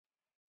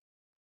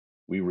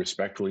We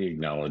respectfully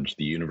acknowledge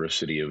the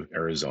University of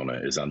Arizona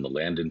is on the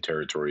land and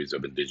territories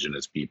of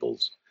Indigenous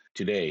peoples.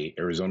 Today,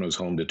 Arizona is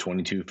home to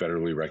 22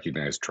 federally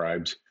recognized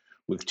tribes,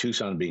 with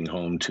Tucson being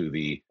home to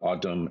the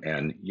O'odham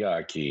and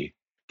Yaqui.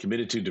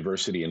 Committed to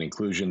diversity and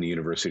inclusion, the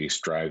university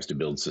strives to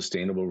build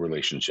sustainable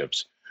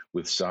relationships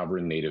with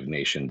sovereign Native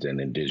nations and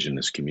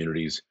Indigenous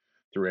communities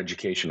through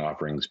education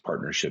offerings,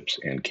 partnerships,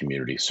 and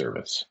community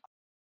service.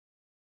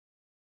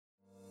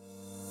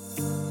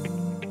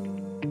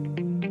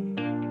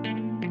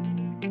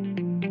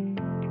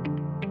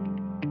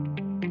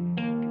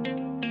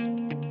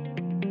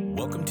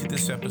 Welcome to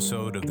this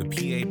episode of the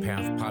PA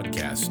Path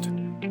Podcast.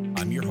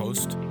 I'm your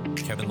host,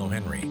 Kevin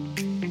Lohenry,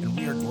 and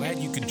we are glad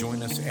you could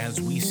join us as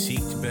we seek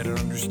to better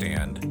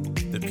understand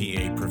the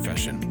PA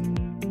profession.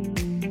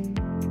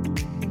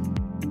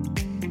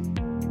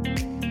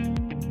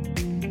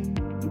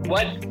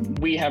 What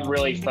we have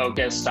really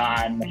focused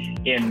on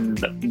in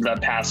the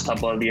past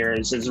couple of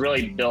years is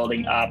really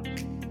building up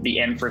the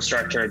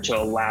infrastructure to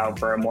allow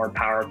for a more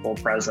powerful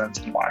presence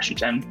in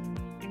Washington.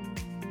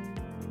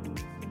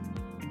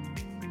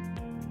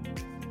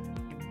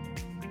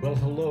 Well,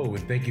 hello,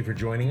 and thank you for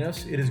joining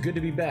us. It is good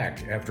to be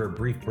back after a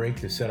brief break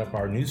to set up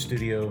our new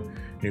studio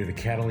near the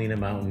Catalina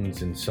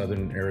Mountains in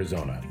southern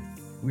Arizona.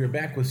 We are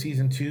back with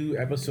Season 2,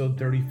 Episode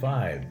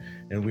 35,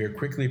 and we are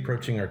quickly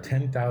approaching our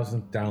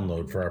 10,000th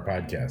download for our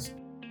podcast.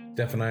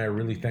 Steph and I are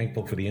really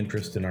thankful for the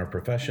interest in our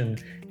profession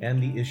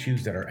and the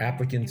issues that our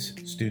applicants,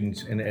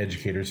 students, and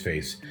educators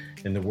face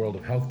in the world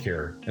of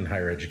healthcare and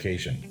higher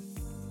education.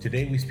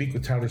 Today, we speak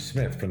with Tyler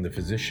Smith from the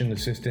Physician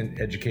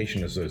Assistant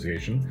Education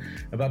Association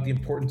about the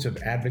importance of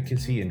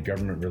advocacy and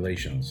government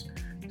relations.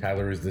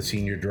 Tyler is the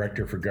Senior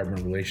Director for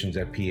Government Relations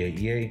at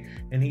PAEA,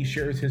 and he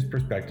shares his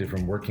perspective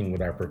from working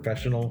with our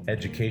professional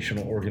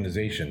educational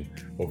organization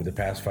over the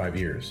past 5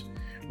 years.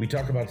 We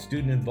talk about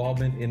student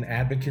involvement in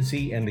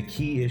advocacy and the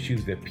key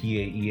issues that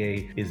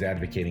PAEA is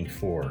advocating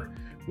for.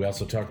 We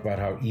also talk about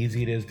how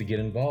easy it is to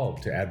get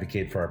involved to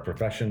advocate for our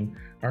profession,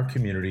 our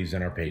communities,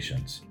 and our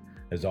patients.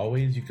 As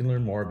always, you can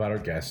learn more about our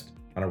guest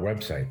on our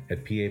website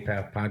at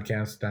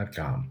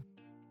papathpodcast.com.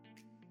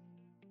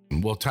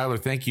 Well, Tyler,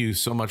 thank you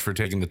so much for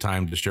taking the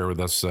time to share with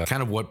us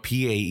kind of what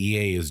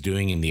PAEA is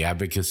doing in the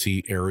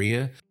advocacy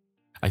area.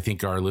 I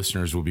think our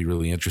listeners will be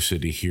really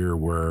interested to hear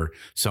where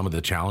some of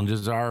the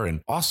challenges are.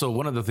 And also,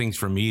 one of the things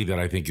for me that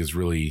I think is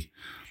really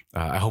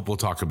I hope we'll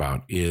talk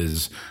about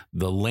is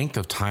the length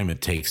of time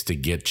it takes to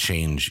get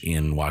change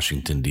in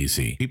Washington,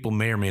 D.C. People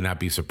may or may not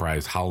be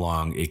surprised how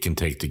long it can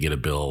take to get a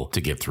bill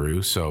to get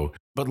through.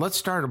 But let's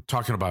start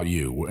talking about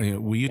you.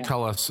 Will you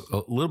tell us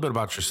a little bit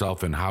about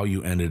yourself and how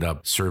you ended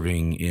up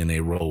serving in a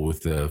role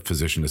with the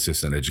Physician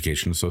Assistant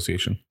Education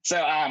Association? So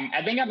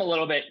I think I'm a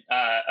little bit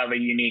of a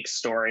unique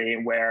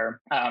story where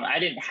I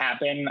didn't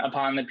happen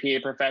upon the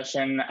PA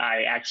profession.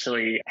 I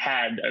actually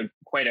had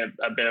quite a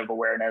bit of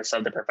awareness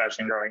of the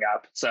profession growing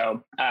up.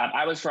 So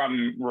I was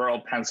from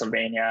rural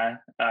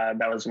Pennsylvania.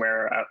 That was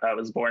where I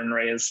was born and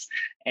raised.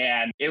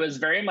 And it was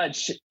very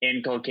much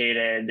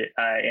inculcated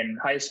in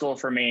high school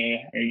for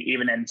me,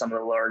 even in some of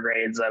the lower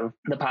grades, of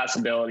the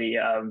possibility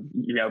of,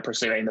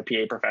 pursuing the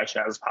PA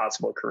profession as a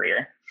possible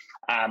career.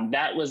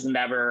 That was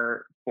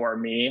never for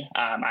me.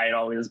 I had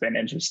always been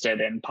interested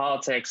in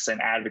politics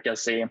and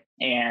advocacy,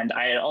 and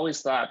I had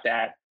always thought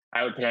that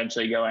I would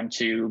potentially go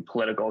into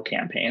political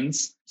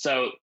campaigns.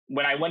 So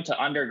when I went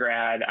to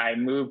undergrad, I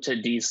moved to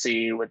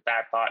DC with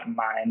that thought in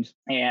mind.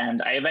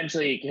 And I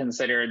eventually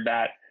considered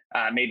that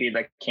maybe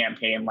the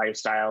campaign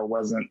lifestyle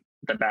wasn't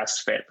the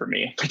best fit for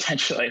me,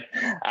 potentially.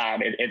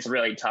 It's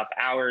really tough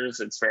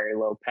hours. It's very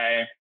low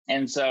pay.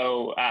 And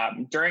so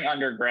during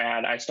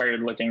undergrad, I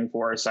started looking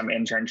for some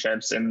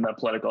internships in the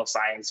political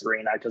science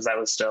arena because that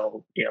was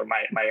still,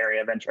 my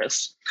area of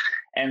interest.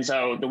 And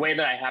so the way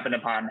that I happened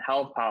upon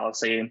health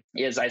policy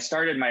is I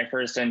started my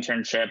first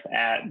internship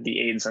at the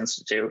AIDS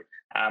Institute.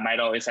 I'd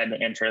always had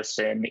an interest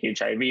in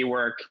HIV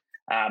work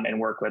and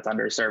work with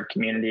underserved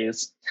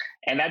communities.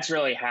 And that's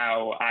really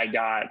how I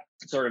got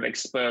sort of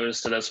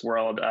exposed to this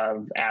world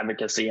of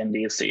advocacy in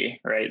DC,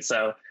 right?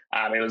 So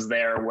it was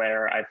there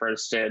where I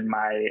first did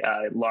my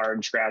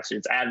large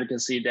grassroots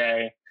advocacy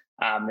day.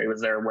 It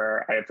was there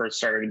where I first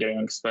started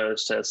getting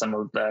exposed to some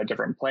of the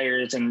different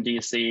players in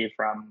DC,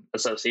 from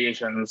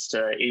associations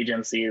to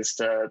agencies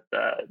to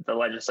the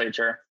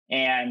legislature.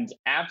 And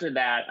after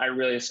that, I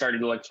really started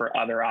to look for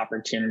other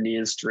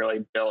opportunities to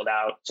really build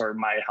out sort of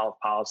my health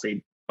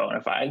policy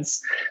bona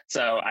fides.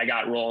 So I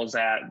got roles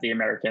at the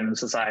American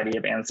Society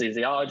of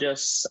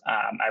Anesthesiologists.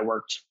 I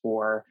worked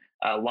for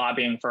a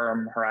lobbying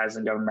firm,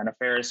 Horizon Government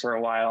Affairs, for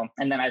a while.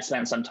 And then I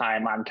spent some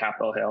time on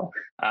Capitol Hill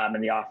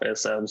in the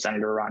office of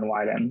Senator Ron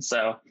Wyden.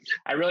 So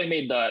I really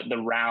made the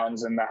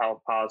rounds in the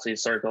health policy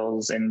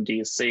circles in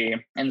DC.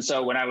 And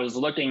so when I was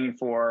looking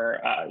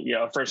for,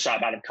 first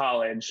job out of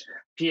college,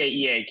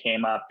 PAEA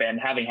came up, and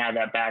having had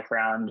that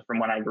background from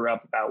when I grew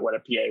up about what a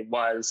PA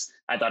was,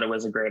 I thought it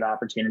was a great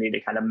opportunity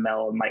to kind of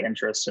meld my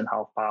interest in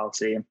health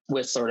policy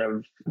with sort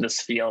of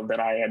this field that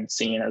I had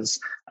seen as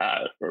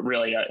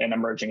really an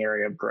emerging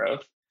area of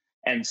growth.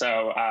 And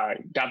so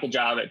got the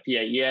job at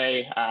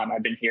PAEA.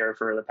 I've been here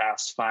for the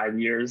past 5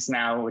 years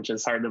now, which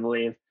is hard to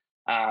believe.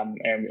 And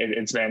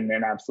it's been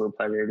an absolute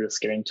pleasure just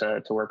getting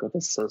to work with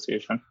this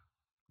association.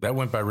 That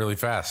went by really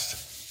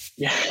fast.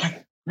 Yeah,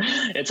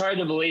 it's hard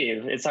to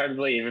believe. It's hard to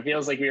believe. It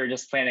feels like we were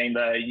just planning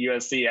the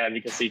USC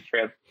advocacy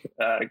trip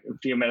a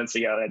few minutes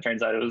ago. And it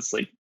turns out it was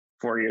like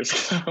 4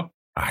 years ago.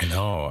 I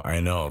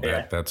know.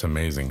 Yeah. That's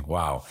amazing.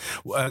 Wow.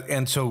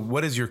 And so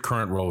what is your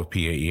current role with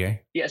PAEA?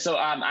 Yeah, so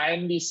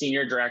I'm the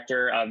Senior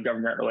Director of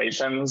Government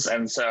Relations.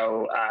 And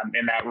so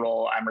in that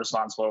role, I'm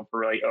responsible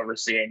for really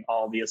overseeing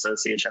all the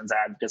association's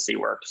advocacy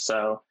work.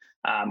 So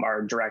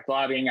our direct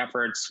lobbying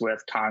efforts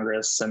with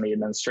Congress and the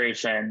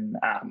administration,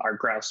 our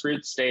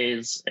grassroots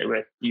days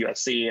with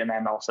USC, and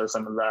then also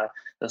some of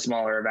the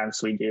smaller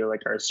events we do,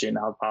 like our Student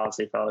Health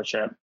Policy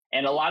Fellowship.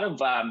 And a lot of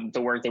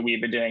the work that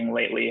we've been doing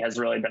lately has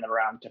really been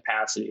around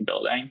capacity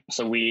building.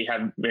 So we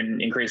have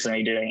been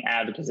increasingly doing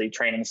advocacy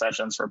training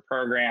sessions for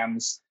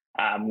programs.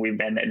 We've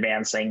been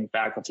advancing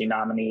faculty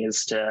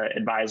nominees to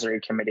advisory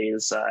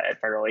committees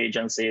at federal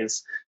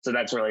agencies. So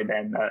that's really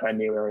been a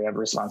new area of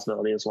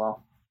responsibility as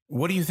well.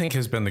 What do you think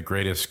has been the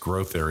greatest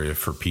growth area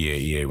for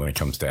PAEA when it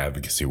comes to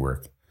advocacy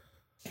work?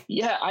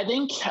 Yeah, I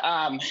think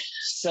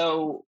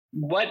so.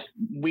 What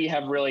we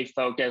have really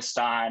focused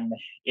on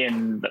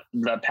in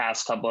the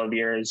past couple of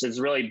years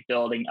is really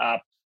building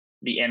up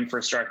the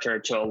infrastructure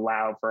to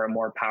allow for a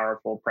more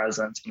powerful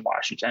presence in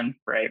Washington,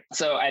 right?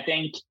 So I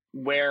think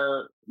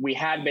where we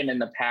had been in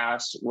the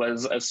past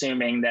was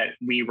assuming that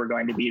we were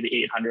going to be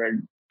the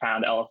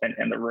 800-pound elephant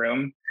in the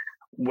room,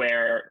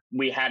 where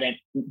we hadn't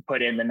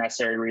put in the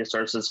necessary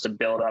resources to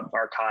build up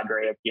our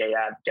cadre of PA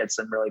advocates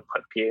and really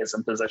put PAs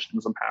in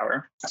positions of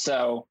power.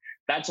 So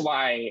that's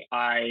why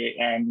I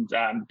and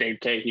Dave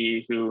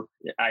Cahey, who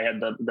I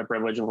had the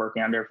privilege of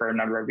working under for a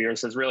number of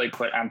years, has really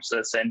put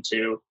emphasis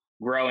into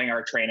growing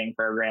our training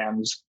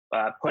programs,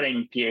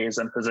 putting PAs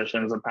in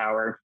positions of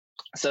power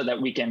so that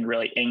we can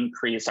really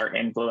increase our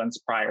influence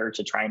prior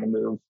to trying to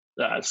move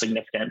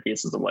significant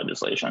pieces of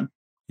legislation.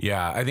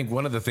 Yeah, I think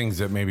one of the things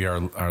that maybe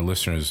our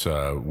listeners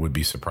would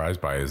be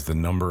surprised by is the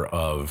number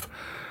of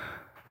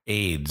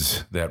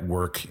aides that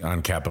work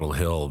on Capitol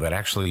Hill that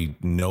actually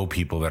know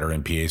people that are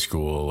in PA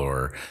school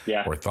or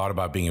thought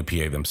about being a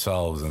PA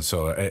themselves. And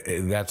so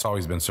that's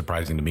always been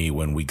surprising to me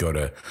when we go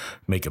to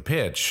make a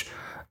pitch.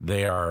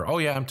 They are, oh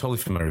yeah, I'm totally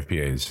familiar with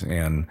PAs.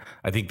 And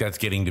I think that's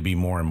getting to be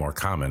more and more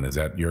common. Is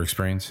that your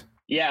experience?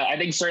 Yeah, I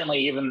think certainly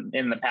even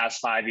in the past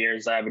 5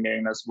 years that I've been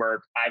doing this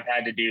work, I've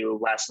had to do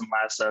less and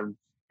less of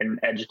an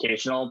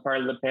educational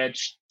part of the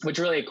pitch, which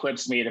really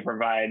equips me to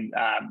provide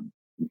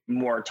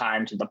more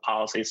time to the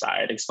policy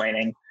side,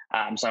 explaining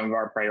some of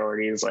our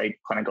priorities like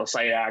clinical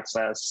site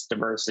access,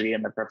 diversity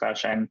in the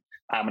profession,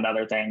 and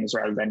other things,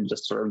 rather than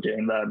just sort of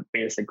doing the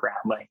basic ground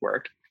laying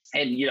work.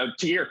 And,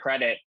 to your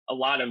credit, a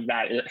lot of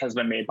that has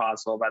been made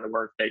possible by the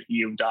work that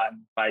you've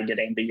done by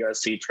getting the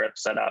USC trip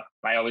set up.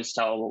 I always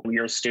tell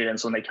your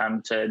students when they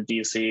come to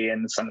DC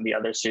and some of the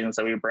other students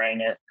that we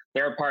bring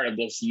they're a part of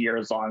this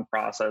years-long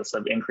process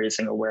of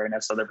increasing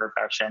awareness of the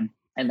profession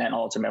and then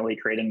ultimately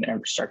creating the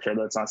infrastructure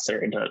that's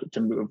necessary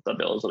to move the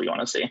bills that we want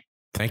to see.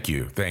 Thank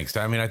you. Thanks.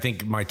 I mean, I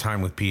think my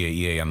time with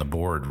PAEA on the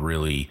board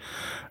really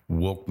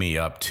woke me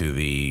up to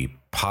the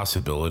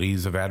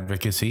possibilities of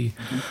advocacy.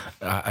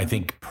 Mm-hmm. I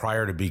think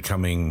prior to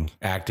becoming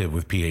active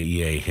with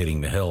PAEA,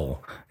 hitting the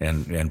hill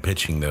and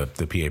pitching the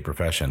PA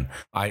profession,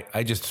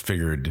 I just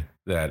figured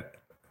that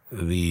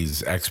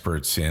these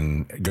experts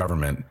in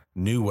government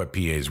knew what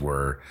PAs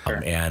were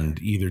and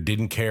either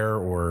didn't care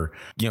or,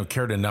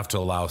 cared enough to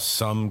allow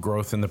some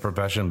growth in the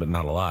profession, but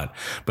not a lot.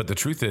 But the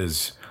truth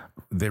is,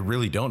 they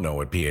really don't know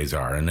what PAs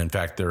are. And in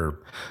fact, they're,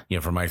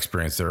 from my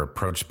experience, they're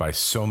approached by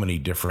so many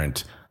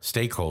different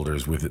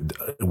stakeholders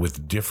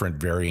with different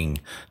varying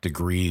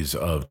degrees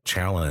of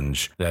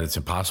challenge that it's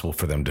impossible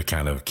for them to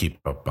kind of keep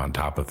up on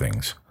top of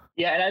things.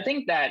 Yeah. And I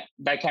think that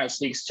kind of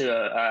speaks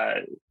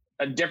to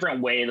a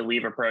different way that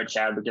we've approached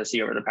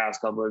advocacy over the past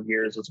couple of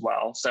years as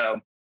well. So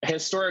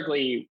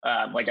historically,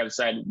 like I've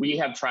said, we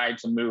have tried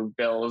to move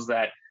bills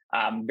that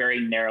very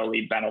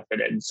narrowly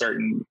benefited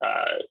certain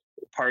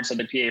parts of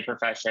the PA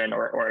profession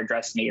or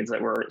address needs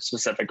that were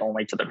specific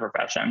only to the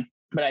profession.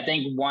 But I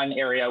think one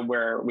area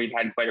where we've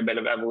had quite a bit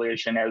of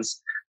evolution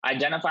is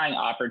identifying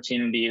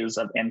opportunities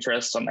of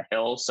interest on the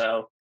Hill.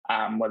 So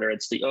whether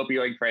it's the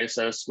opioid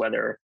crisis,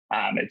 whether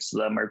it's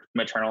the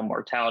maternal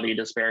mortality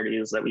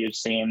disparities that we've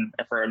seen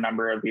for a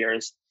number of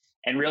years,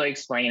 and really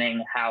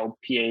explaining how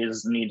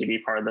PAs need to be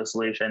part of the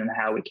solution and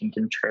how we can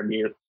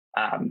contribute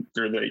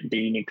through the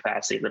unique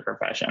capacity of the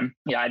profession.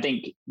 Yeah, I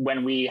think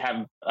when we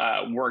have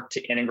worked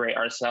to integrate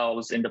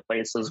ourselves into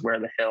places where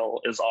the Hill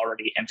is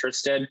already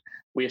interested,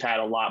 we've had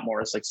a lot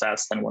more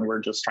success than when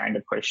we're just trying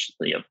to push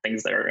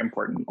things that are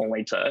important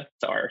only to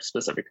our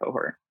specific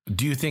cohort.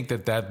 Do you think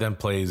that then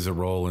plays a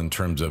role in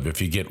terms of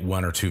if you get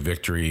one or two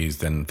victories,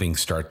 then things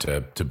start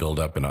to build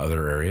up in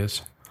other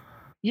areas?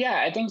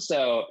 Yeah, I think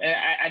so. And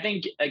I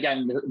think,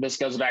 again, this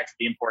goes back to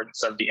the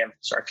importance of the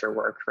infrastructure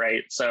work,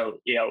 right? So,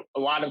 a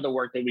lot of the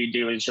work that we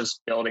do is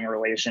just building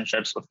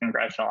relationships with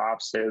congressional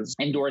offices,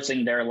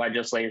 endorsing their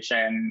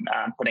legislation,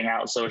 putting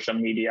out social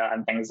media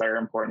and things that are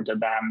important to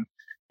them.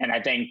 And I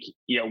think,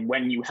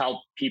 when you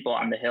help people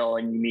on the Hill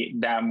and you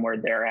meet them where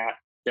they're at,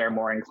 they're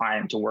more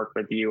inclined to work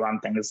with you on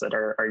things that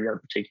are your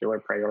particular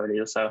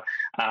priorities. So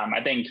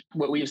I think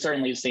what we've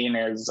certainly seen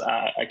is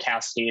a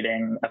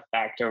cascading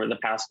effect over the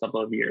past couple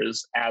of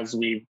years as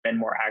we've been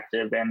more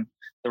active in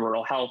the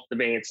rural health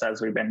debates,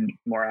 as we've been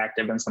more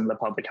active in some of the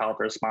public health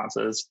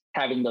responses,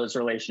 having those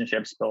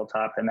relationships built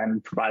up and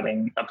then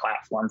providing a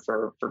platform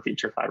for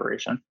future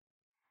collaboration.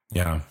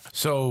 Yeah.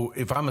 So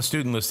if I'm a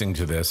student listening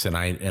to this and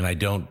I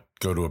don't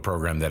go to a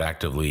program that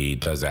actively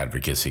does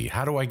advocacy,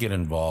 how do I get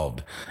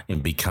involved in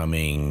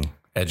becoming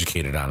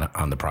educated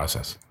on the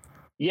process?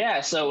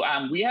 Yeah, so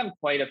we have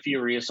quite a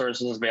few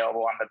resources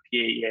available on the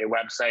PAEA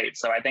website.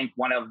 So I think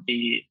one of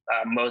the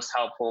most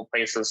helpful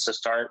places to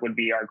start would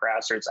be our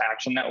Grassroots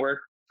Action Network.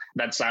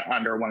 That's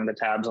under one of the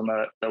tabs on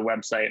the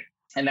website.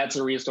 And that's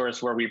a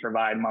resource where we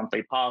provide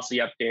monthly policy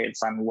updates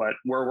on what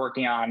we're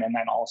working on, and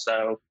then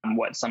also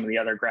what some of the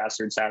other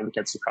grassroots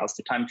advocates across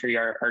the country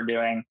are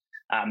doing.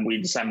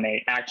 We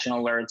disseminate action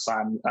alerts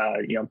on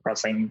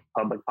pressing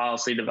public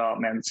policy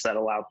developments that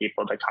allow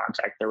people to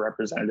contact their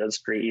representatives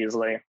pretty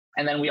easily.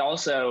 And then we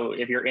also,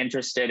 if you're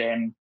interested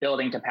in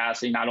building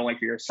capacity, not only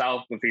for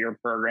yourself, but for your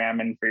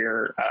program and for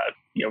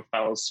your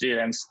fellow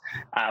students,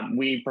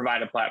 we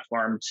provide a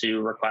platform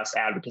to request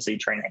advocacy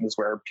trainings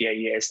where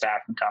PAEA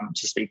staff can come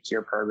to speak to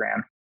your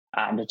program,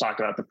 to talk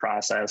about the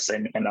process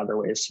and other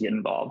ways to get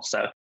involved.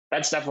 So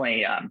that's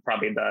definitely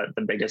probably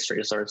the biggest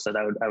resource that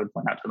I would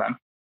point out to them.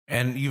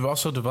 And you've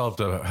also developed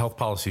a health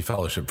policy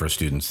fellowship for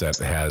students that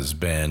has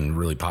been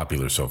really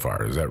popular so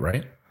far. Is that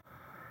right?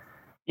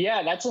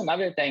 Yeah, that's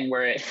another thing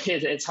where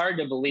it's hard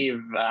to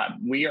believe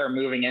we are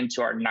moving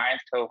into our 9th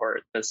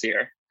cohort this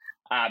year.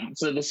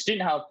 So the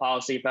Student Health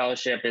Policy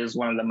Fellowship is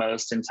one of the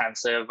most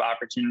intensive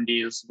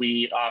opportunities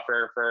we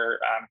offer for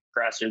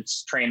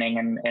grassroots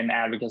training and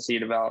advocacy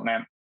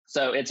development.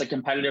 So it's a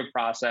competitive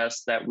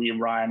process that we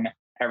run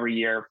every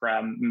year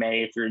from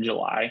May through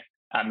July.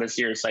 This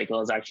year's cycle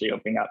is actually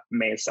opening up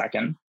May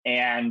 2nd.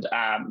 And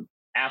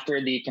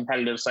after the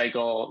competitive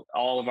cycle,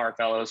 all of our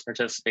fellows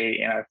participate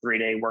in a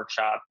 3-day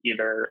workshop,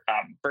 either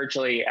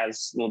virtually,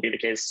 as will be the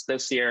case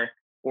this year,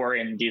 or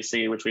in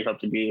DC, which we hope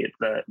to be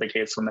the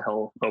case when the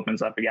Hill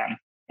opens up again.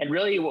 And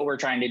really what we're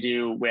trying to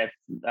do with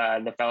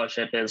the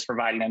fellowship is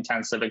provide an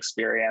intensive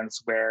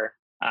experience where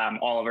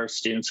all of our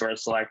students who are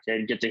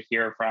selected get to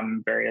hear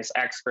from various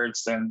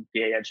experts in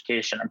PA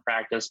education and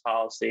practice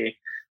policy.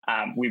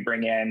 We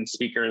bring in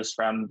speakers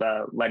from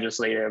the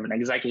legislative and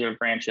executive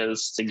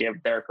branches to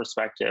give their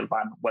perspective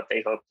on what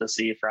they hope to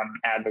see from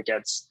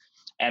advocates.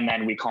 And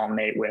then we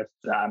culminate with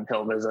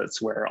Hill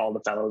visits where all the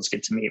fellows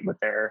get to meet with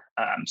their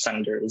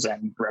senators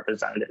and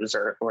representatives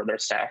or their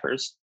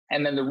staffers.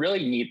 And then the really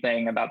neat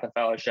thing about the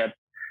fellowship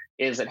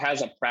is it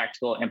has a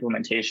practical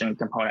implementation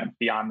component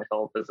beyond the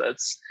Hill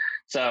visits.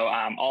 So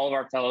all of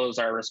our fellows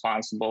are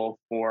responsible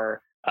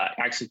for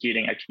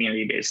executing a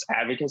community-based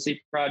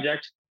advocacy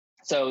project.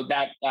 So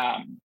that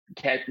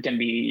can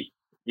be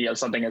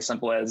something as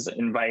simple as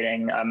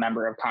inviting a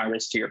member of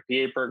Congress to your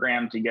PA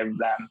program to give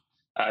them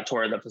a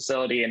tour of the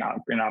facility and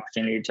an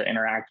opportunity to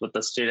interact with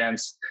the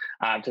students,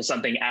 to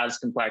something as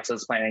complex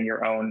as planning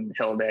your own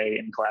Hill Day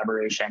in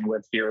collaboration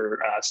with your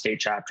state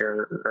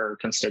chapter or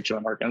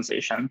constituent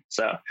organization.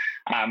 So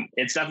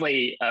it's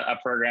definitely a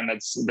program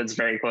that's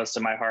very close to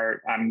my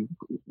heart. I'm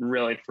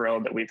really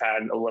thrilled that we've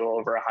had a little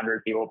over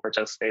 100 people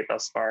participate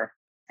thus far.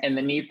 And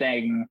the neat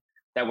thing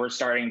that we're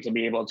starting to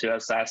be able to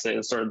assess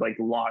is sort of like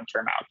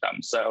long-term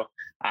outcomes. So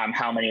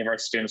how many of our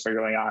students are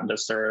going on to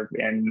serve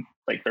in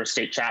like their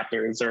state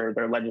chapters or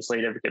their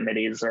legislative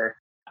committees or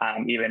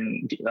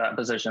even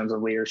positions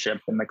of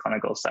leadership in the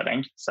clinical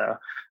setting. So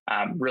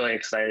really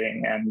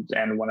exciting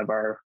and one of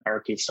our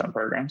keystone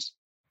programs.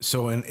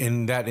 So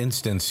in that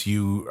instance,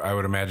 I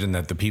would imagine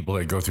that the people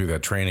that go through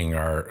that training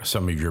are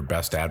some of your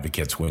best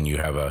advocates when you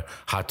have a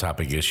hot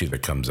topic issue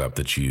that comes up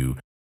that you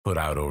put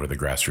out over the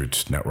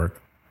Grassroots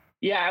Network.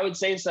 Yeah, I would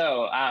say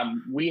so.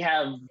 We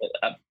have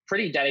a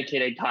pretty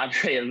dedicated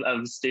cadre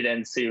of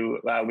students who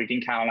we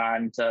can count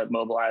on to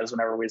mobilize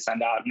whenever we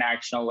send out an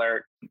action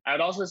alert. I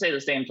would also say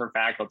the same for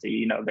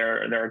faculty.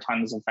 There are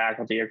tons of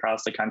faculty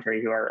across the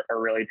country who are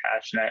really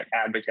passionate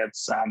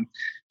advocates.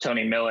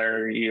 Tony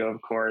Miller,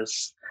 of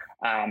course,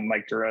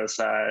 Mike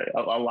DeRosa,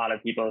 a lot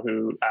of people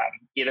who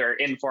either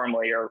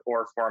informally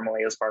or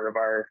formally as part of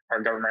our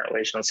government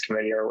relations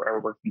committee are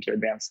working to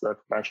advance the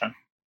profession.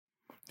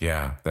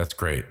 Yeah, that's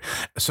great.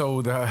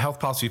 So the Health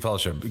Policy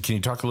Fellowship, can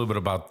you talk a little bit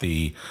about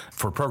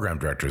for program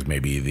directors,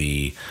 maybe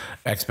the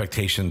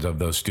expectations of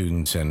those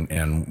students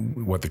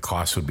and what the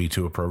cost would be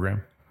to a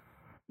program?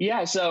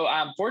 Yeah, so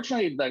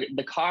fortunately,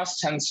 the cost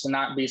tends to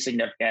not be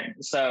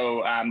significant.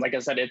 So like I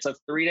said, it's a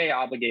 3-day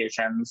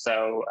obligation.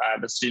 So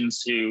the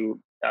students who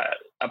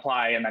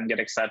apply and then get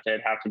accepted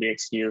have to be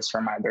excused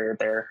from either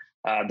their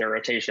their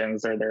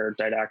rotations or their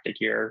didactic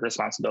year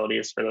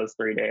responsibilities for those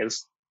 3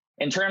 days.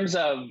 In terms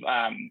of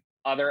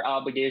other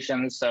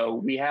obligations, so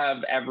we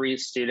have every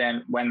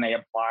student, when they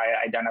apply,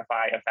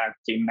 identify a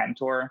faculty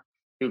mentor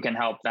who can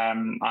help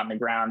them on the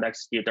ground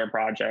execute their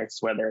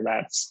projects, whether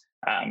that's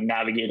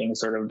navigating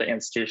sort of the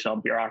institutional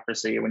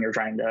bureaucracy when you're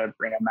trying to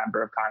bring a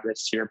member of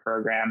Congress to your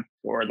program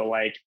or the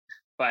like.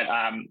 But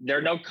there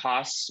are no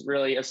costs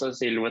really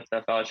associated with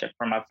the fellowship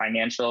from a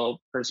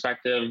financial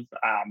perspective.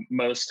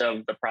 Most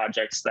of the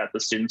projects that the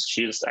students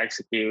choose to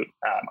execute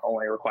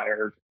only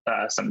require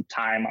some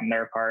time on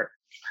their part.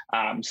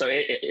 So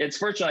it's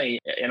fortunately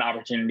an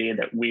opportunity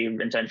that we've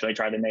intentionally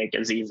tried to make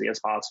as easy as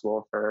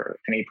possible for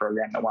any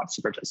program that wants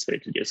to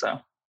participate to do so.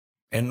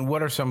 And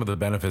what are some of the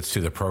benefits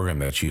to the program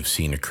that you've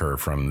seen occur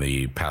from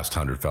the past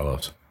 100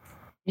 fellows?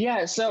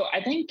 Yeah, so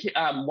I think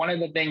one of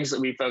the things that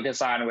we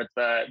focus on with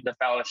the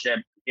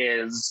fellowship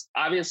is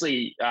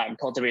obviously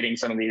cultivating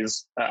some of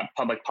these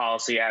public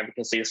policy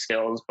advocacy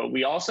skills, but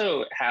we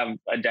also have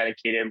a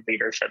dedicated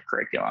leadership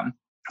curriculum.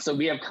 So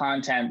we have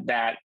content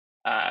that,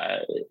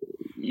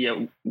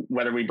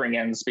 whether we bring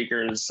in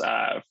speakers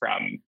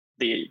from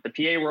the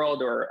PA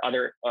world or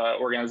other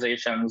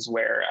organizations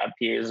where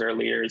PAs are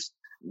leaders,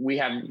 we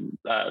have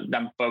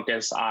them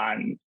focus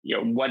on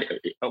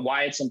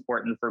why it's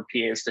important for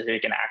PAs to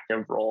take an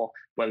active role,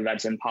 whether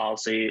that's in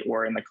policy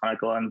or in the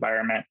clinical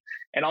environment,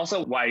 and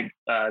also why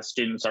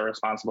students are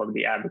responsible to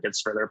be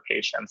advocates for their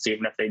patients,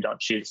 even if they don't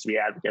choose to be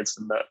advocates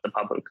in the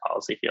public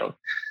policy field.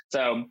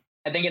 So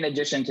I think in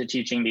addition to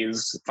teaching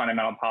these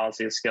fundamental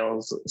policy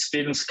skills,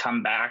 students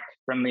come back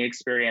from the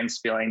experience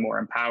feeling more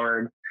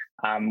empowered,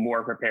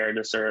 more prepared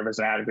to serve as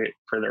an advocate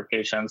for their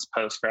patients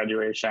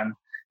post-graduation.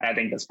 I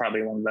think that's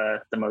probably one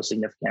of the most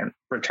significant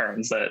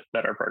returns that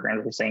our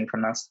programs are seeing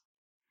from this.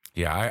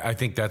 Yeah, I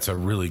think that's a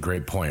really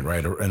great point,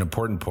 right? An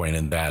important point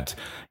in that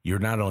you're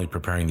not only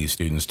preparing these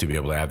students to be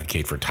able to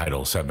advocate for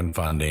Title VII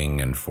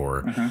funding and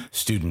for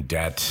student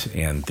debt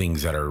and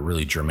things that are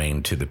really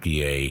germane to the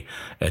PA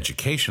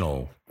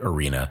educational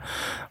arena,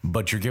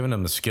 but you're giving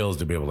them the skills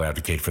to be able to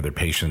advocate for their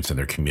patients and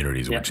their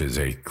communities, which is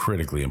a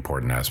critically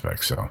important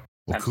aspect. So.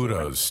 Well, Absolutely.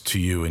 Kudos to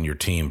you and your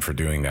team for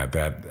doing that.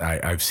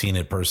 I've seen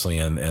it personally,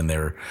 and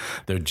they're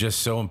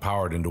just so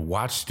empowered. And to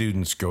watch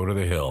students go to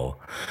the Hill,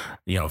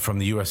 from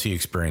the USC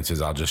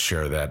experiences, I'll just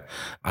share that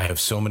I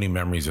have so many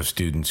memories of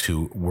students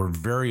who were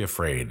very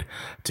afraid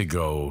to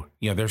go.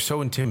 They're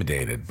so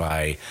intimidated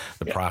by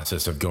the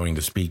process of going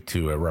to speak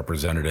to a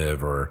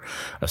representative or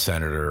a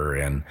senator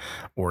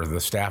or the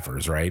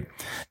staffers, right?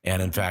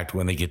 And in fact,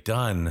 when they get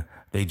done,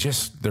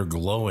 they're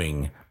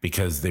glowing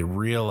because they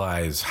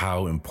realize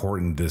how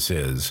important this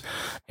is,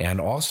 and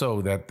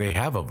also that they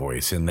have a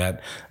voice and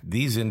that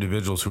these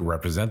individuals who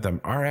represent them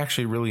are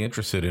actually really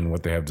interested in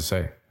what they have to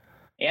say.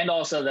 And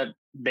also that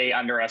they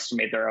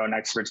underestimate their own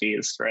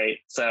expertise, right?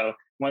 So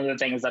one of the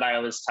things that I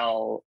always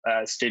tell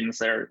students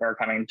that are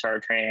coming to our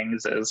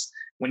trainings is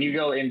when you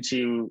go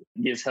into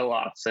these Hill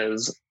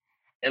offices,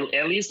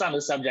 at least on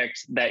the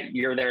subject that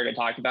you're there to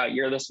talk about,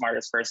 you're the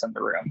smartest person in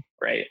the room,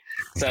 right?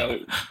 So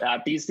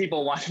these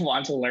people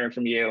want to learn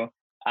from you.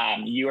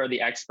 You are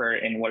the expert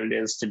in what it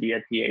is to be a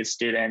PA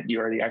student. You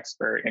are the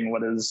expert in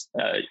what is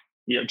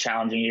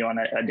challenging you on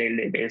a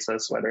day-to-day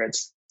basis, whether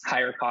it's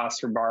higher costs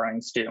for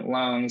borrowing student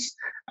loans,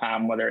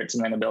 whether it's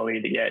an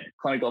inability to get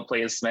clinical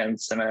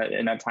placements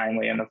in a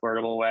timely and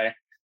affordable way.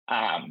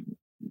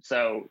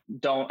 So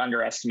don't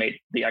underestimate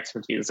the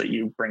expertise that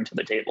you bring to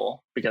the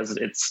table because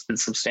it's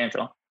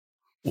substantial.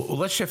 Well,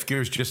 let's shift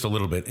gears just a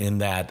little bit in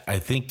that I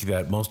think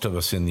that most of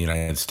us in the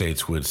United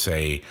States would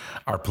say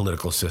our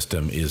political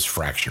system is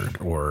fractured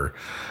or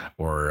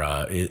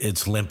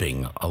it's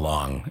limping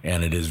along,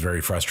 and it is very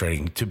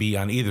frustrating to be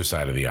on either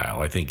side of the aisle.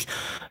 I think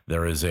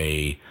there is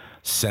a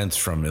sense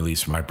from at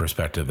least my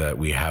perspective that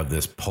we have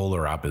this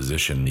polar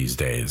opposition these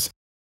days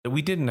that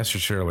we didn't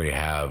necessarily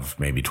have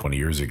maybe 20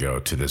 years ago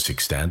to this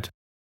extent.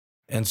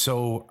 And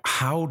so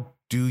how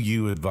do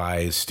you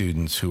advise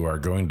students who are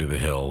going to the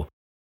Hill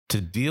to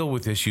deal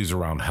with issues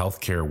around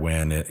healthcare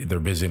when they're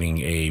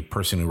visiting a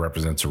person who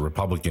represents a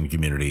Republican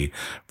community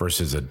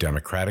versus a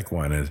Democratic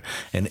one?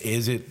 And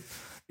is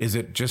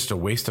it just a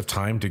waste of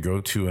time to go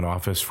to an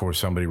office for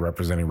somebody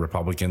representing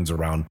Republicans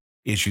around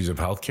issues of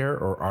healthcare,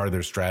 or are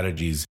there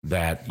strategies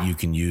that you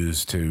can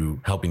use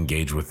to help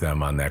engage with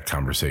them on that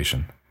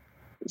conversation?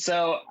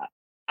 So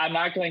I'm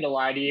not going to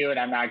lie to you, and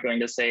I'm not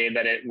going to say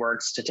that it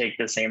works to take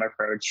the same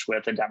approach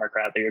with a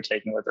Democrat that you're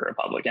taking with a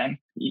Republican.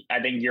 I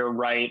think you're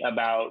right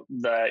about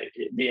the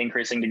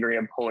increasing degree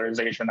of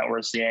polarization that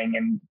we're seeing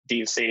in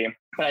DC.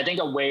 But I think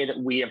a way that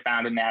we have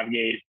found to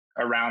navigate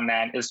around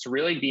that is to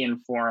really be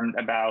informed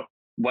about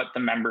what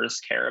the members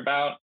care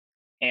about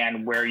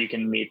and where you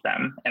can meet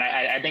them. And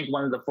I think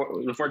one of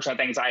the fortunate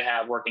things I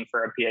have working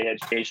for a PA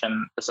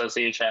Education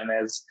Association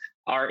is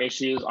our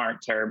issues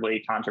aren't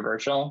terribly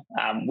controversial.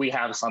 We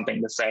have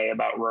something to say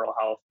about rural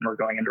health when we're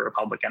going into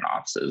Republican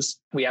offices.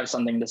 We have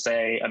something to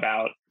say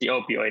about the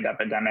opioid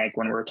epidemic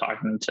when we're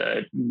talking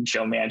to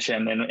Joe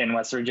Manchin in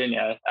West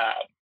Virginia.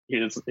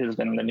 who's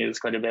been in the news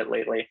quite a bit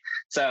lately.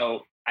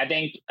 So I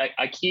think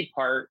a key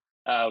part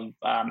of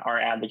our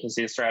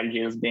advocacy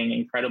strategy is being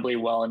incredibly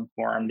well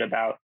informed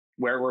about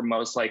where we're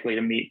most likely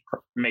to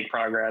make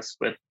progress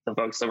with the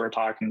folks that we're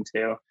talking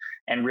to,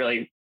 and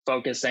really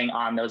focusing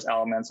on those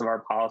elements of our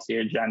policy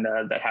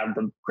agenda that have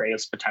the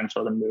greatest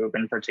potential to move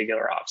in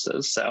particular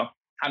offices. So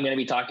I'm going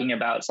to be talking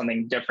about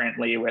something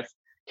differently with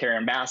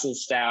Karen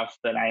Bass's staff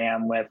than I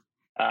am with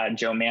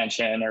Joe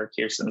Manchin or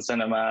Kirsten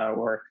Sinema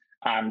or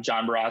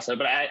John Barrasso.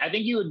 But I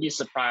think you would be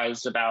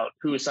surprised about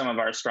who some of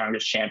our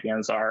strongest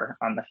champions are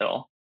on the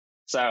Hill.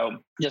 So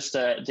just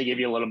to give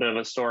you a little bit of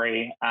a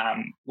story,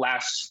 I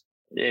guess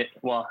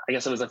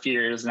it was a few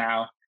years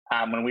now,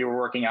 when we were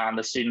working on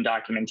the student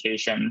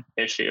documentation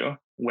issue,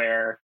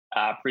 where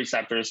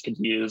preceptors could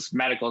use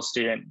medical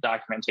student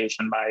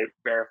documentation by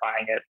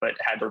verifying it, but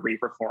had to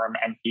re-perform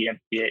NP and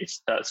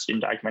PA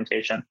student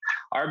documentation.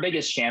 Our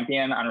biggest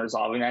champion on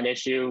resolving that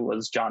issue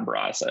was John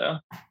Barrasso,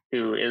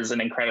 who is an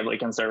incredibly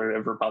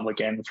conservative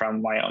Republican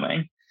from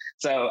Wyoming.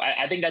 So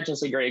I think that's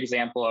just a great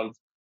example of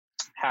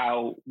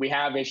how we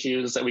have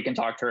issues that we can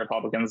talk to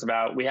Republicans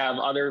about. We have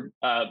other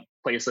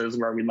places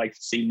where we'd like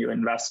to see new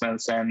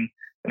investments in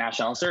the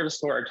National Service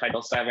Corps,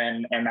 Title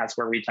VII, and that's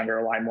where we tend to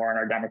rely more on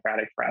our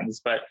Democratic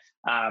friends. But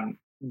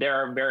there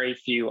are very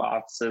few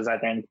offices, I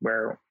think,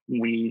 where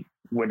we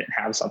wouldn't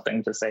have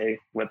something to say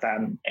with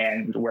them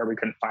and where we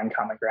couldn't find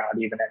common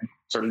ground, even in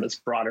sort of this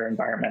broader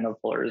environment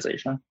of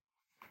polarization.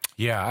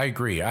 Yeah, I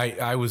agree.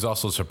 I was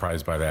also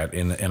surprised by that.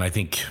 And I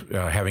think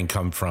having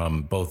come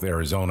from both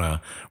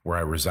Arizona, where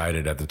I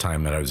resided at the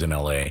time that I was in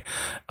LA,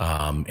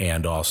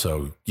 and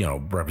also,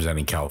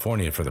 representing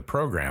California for the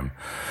program,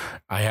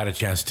 I had a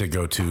chance to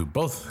go to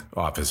both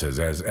offices.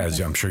 As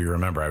I'm sure you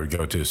remember, I would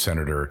go to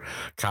Senator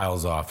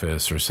Kyle's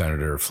office or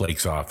Senator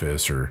Flake's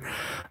office or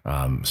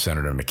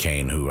Senator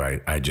McCain, who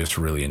I just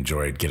really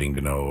enjoyed getting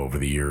to know over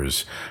the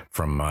years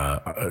from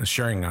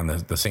sharing on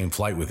the same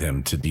flight with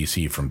him to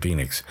DC from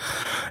Phoenix.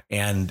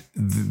 And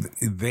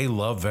they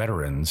love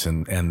veterans,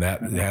 and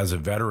that as a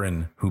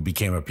veteran who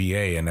became a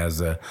PA and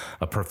as a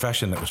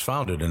profession that was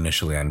founded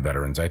initially on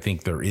veterans, I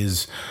think there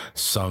is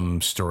some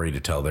story to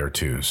tell there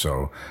too.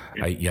 So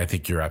I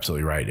think you're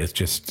absolutely right. It's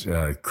just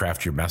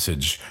craft your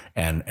message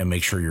and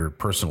make sure your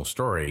personal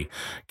story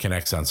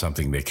connects on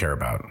something they care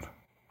about.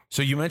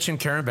 So you mentioned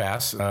Karen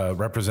Bass.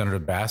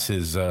 Representative Bass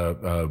is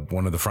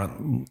one of the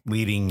front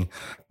leading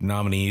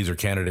nominees or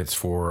candidates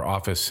for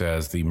office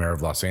as the mayor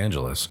of Los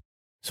Angeles.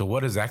 So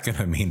what is that going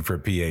to mean for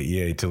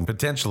PAEA to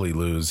potentially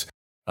lose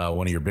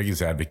one of your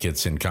biggest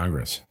advocates in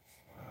Congress?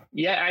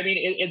 Yeah, I mean,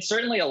 it's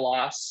certainly a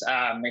loss.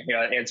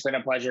 It's been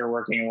a pleasure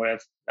working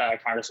with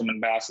Congresswoman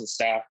Bass's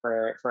staff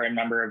for a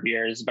number of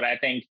years. But I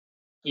think,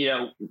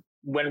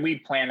 when we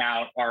plan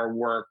out our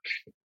work,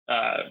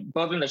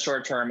 both in the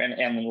short term and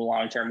in the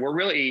long term, we're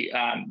really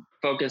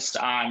focused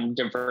on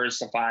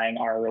diversifying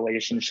our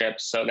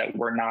relationships so that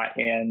we're not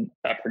in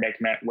a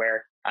predicament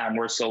where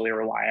we're solely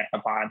reliant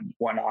upon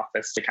one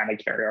office to kind of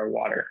carry our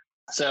water.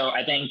 So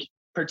I think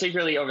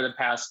particularly over the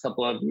past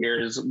couple of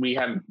years, we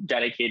have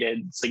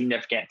dedicated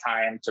significant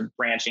time to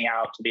branching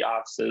out to the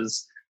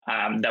offices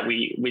that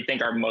we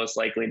think are most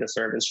likely to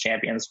serve as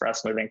champions for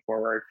us moving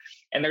forward.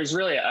 And there's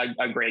really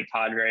a great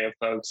cadre of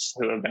folks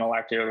who have been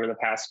elected over the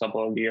past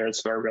couple of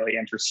years who are really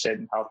interested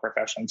in health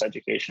professions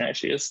education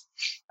issues.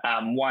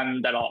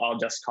 One that I'll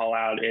just call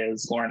out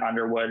is Lauren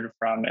Underwood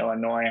from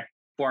Illinois,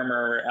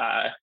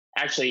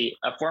 actually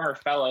a former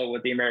fellow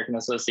with the American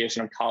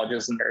Association of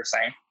Colleges and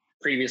Nursing,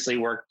 previously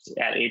worked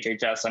at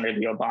HHS under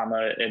the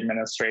Obama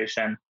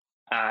administration,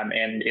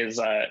 and is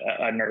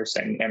a nurse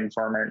and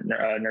former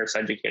nurse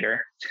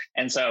educator.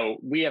 And so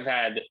we have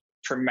had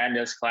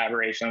tremendous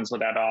collaborations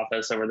with that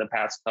office over the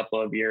past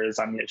couple of years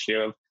on the issue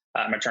of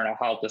maternal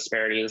health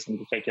disparities. In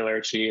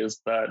particular, she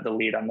is the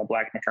lead on the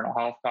Black Maternal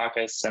Health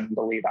Caucus and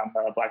the lead on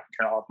the Black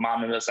Maternal Health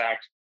Moms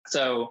Act.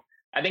 So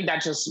I think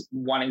that's just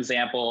one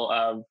example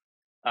of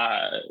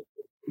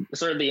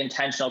sort of the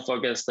intentional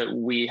focus that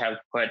we have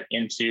put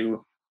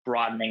into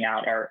broadening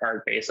out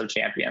our base of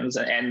champions.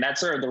 And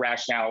that's sort of the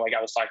rationale, like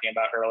I was talking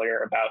about earlier,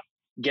 about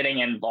getting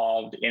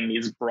involved in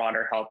these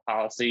broader health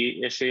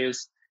policy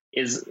issues,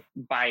 is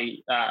by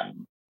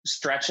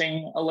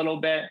stretching a little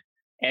bit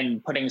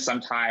and putting some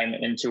time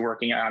into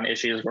working on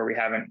issues where we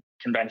haven't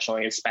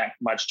conventionally spent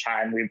much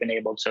time. We've been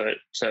able to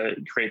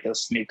create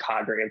this new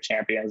cadre of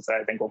champions that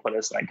I think will put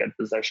us in a good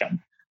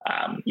position,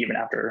 even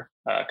after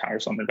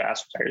Congresswoman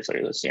Bass retires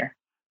later this year.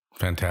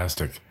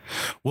 Fantastic.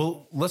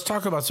 Well, let's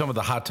talk about some of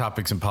the hot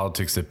topics in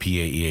politics that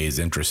PAEA is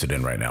interested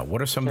in right now.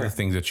 What are some of the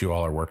things that you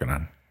all are working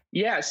on?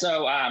 Yeah,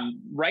 so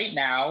right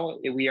now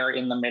we are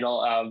in the middle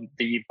of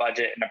the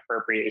budget and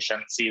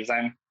appropriation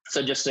season.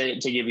 So just to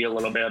give you a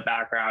little bit of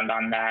background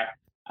on that,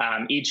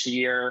 each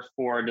year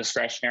for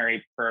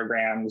discretionary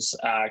programs,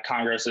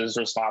 Congress is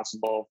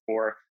responsible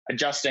for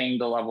adjusting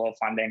the level of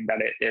funding that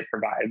it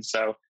provides.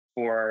 So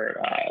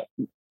for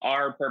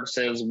our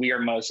purposes, we are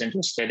most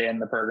interested in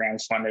the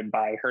programs funded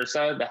by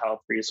HRSA, the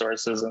Health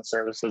Resources and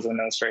Services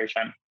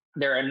Administration.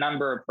 There are a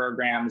number of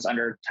programs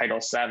under Title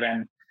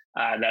VII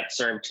that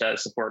serve to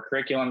support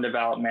curriculum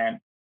development,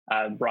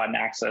 broaden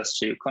access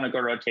to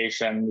clinical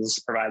rotations,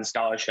 provide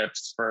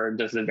scholarships for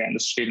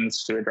disadvantaged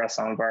students to address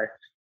some of our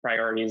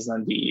priorities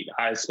in the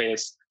DEI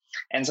space.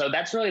 And so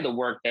that's really the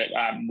work that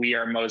we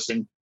are most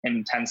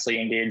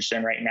intensely engaged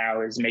in right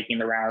now, is making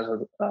the rounds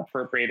with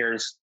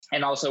appropriators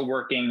and also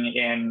working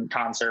in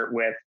concert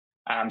with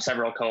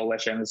several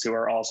coalitions who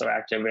are also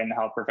active in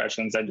health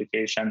professions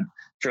education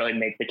to really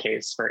make the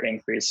case for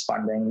increased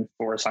funding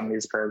for some of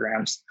these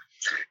programs.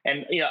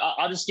 And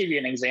I'll just give you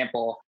an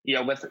example.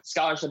 With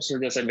scholarships for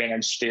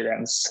disadvantaged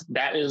students,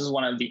 that is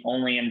one of the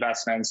only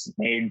investments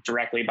made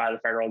directly by the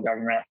federal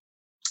government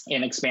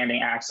in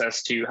expanding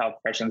access to health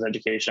professions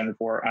education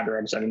for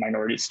underrepresented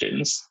minority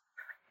students.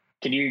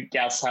 Can you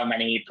guess how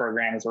many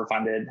programs were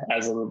funded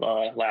as of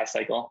the last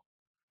cycle?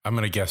 I'm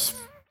going to guess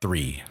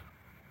 3.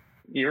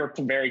 You were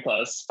very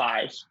close.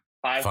 Five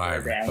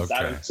programs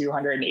out of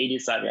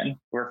 287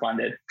 were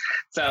funded.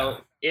 So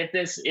if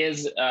this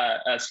is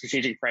a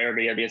strategic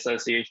priority of the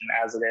association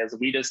as it is,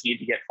 we just need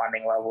to get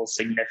funding levels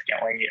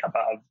significantly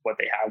above what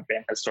they have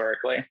been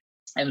historically.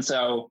 And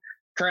so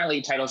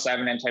currently Title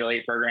VII and Title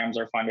VIII programs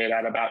are funded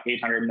at about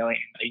 $800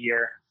 million a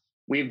year.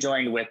 We've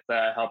joined with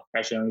the Health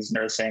Professions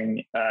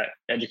Nursing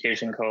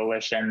Education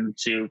Coalition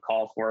to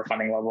call for a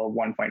funding level of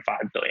 $1.5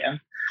 billion.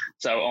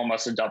 So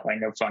almost a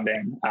doubling of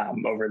funding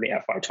over the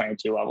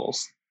FY22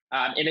 levels.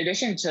 In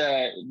addition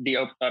to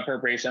the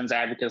appropriations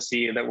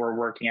advocacy that we're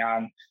working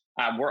on,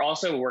 we're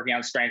also working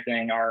on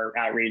strengthening our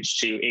outreach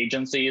to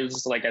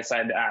agencies. Like I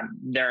said,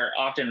 there are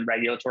often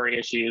regulatory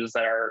issues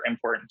that are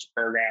important to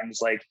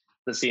programs, like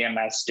the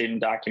CMS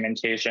student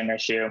documentation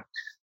issue.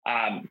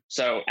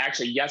 So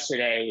actually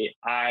yesterday,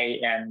 I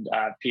and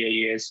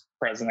PAEA's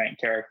president,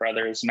 Carrick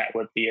Brothers, met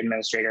with the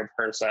administrator of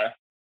HRSA,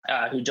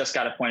 who just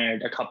got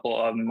appointed a couple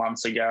of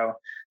months ago,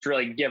 to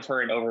really give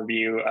her an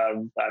overview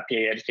of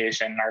PAEA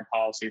education and our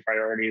policy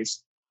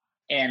priorities.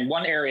 And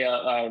one area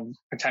of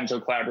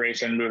potential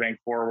collaboration moving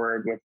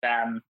forward with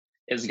them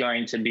is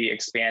going to be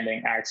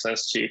expanding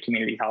access to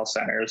community health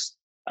centers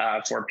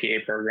for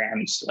PA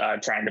programs,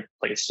 trying to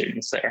place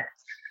students there.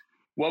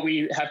 What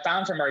we have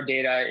found from our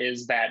data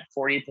is that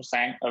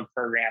 40% of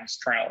programs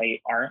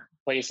currently aren't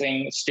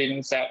placing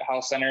students at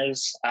health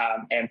centers,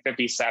 and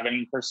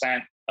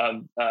 57%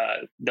 of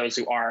those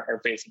who aren't are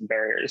facing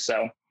barriers.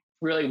 So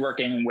really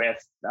working with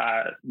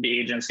the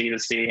agency to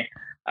see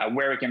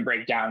where we can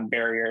break down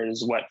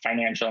barriers, what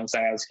financial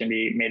incentives can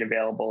be made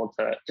available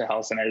to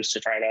health centers to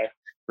try to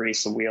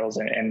grease the wheels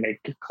and make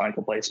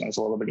clinical placements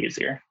a little bit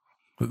easier.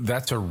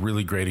 That's a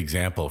really great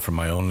example. From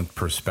my own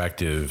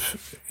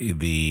perspective,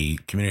 the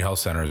community health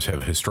centers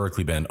have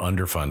historically been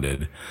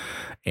underfunded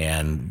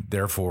and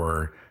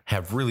therefore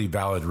have really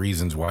valid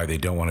reasons why they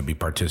don't want to be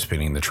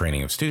participating in the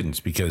training of students,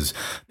 because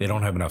they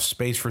don't have enough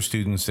space for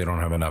students. They don't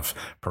have enough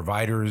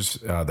providers.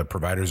 The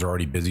providers are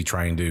already busy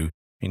trying to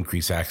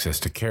increase access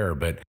to care.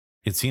 But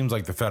it seems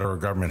like the federal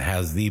government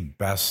has the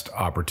best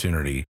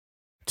opportunity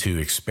to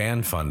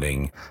expand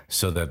funding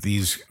so that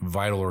these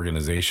vital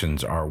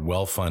organizations are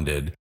well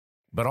funded,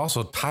 but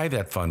also tie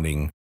that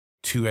funding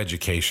to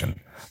education.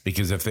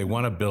 Because if they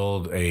want to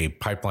build a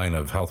pipeline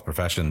of health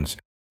professions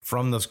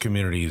from those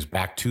communities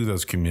back to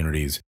those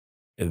communities,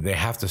 they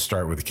have to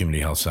start with the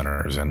community health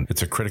centers. And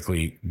it's a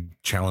critically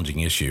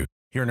challenging issue.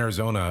 Here in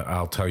Arizona,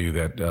 I'll tell you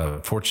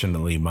that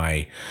fortunately,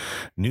 my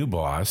new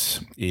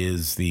boss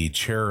is the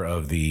chair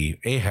of the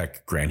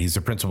AHEC grant. He's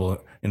the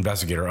principal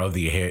investigator of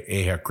the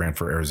AHEC grant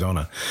for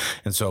Arizona.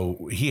 And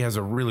so he has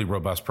a really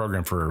robust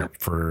program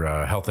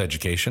for health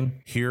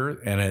education here.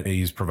 And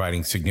he's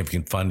providing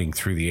significant funding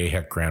through the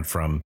AHEC grant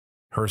from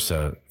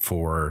HRSA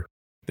for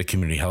the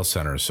community health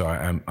centers. So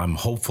I'm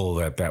hopeful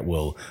that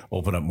will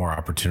open up more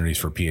opportunities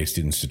for PA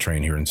students to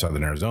train here in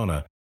Southern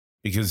Arizona,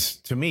 because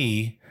to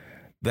me,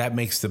 that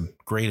makes the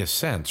greatest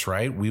sense,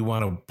 right? We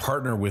want to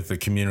partner with the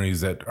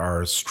communities that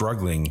are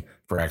struggling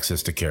for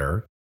access to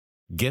care,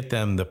 get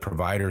them the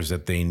providers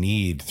that they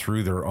need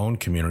through their own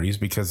communities,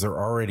 because they're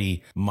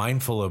already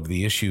mindful of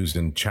the issues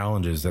and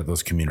challenges that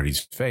those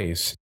communities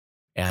face,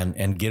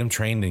 and get them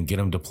trained and get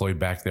them deployed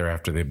back there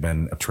after they've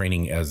been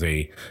training as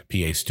a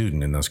PA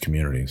student in those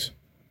communities.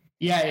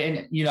 Yeah,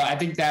 and I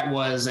think that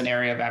was an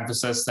area of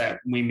emphasis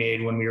that we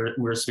made when we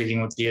were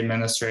speaking with the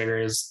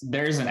administrators.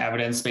 There's an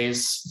evidence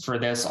base for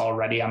this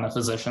already on the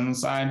physician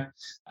side.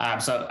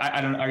 So I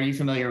don't. Are you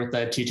familiar with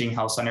the Teaching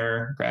Health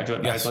Center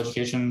Graduate Medical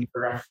Education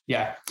program?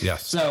 Yeah.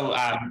 Yes. So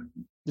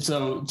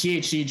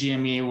THC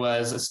GME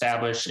was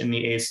established in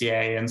the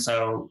ACA, and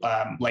so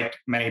like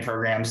many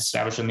programs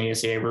established in the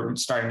ACA, we're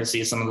starting to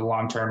see some of the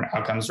long-term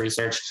outcomes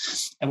research.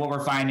 And what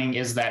we're finding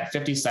is that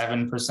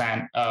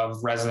 57%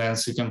 of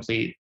residents who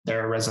complete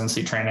their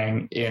residency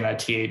training in a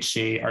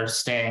THC are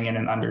staying in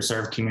an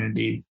underserved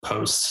community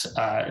post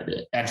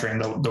entering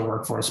the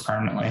workforce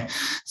permanently.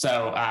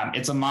 So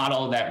it's a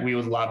model that we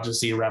would love to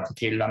see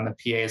replicated on the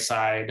PA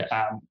side.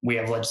 We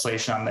have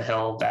legislation on the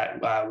Hill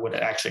that would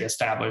actually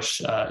establish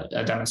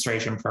a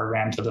demonstration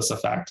program to this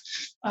effect.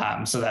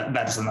 So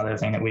that's another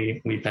thing that we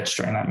pitched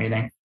during that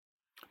meeting.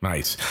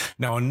 Nice.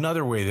 Now,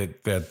 another way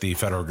that the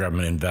federal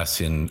government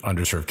invests in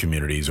underserved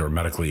communities or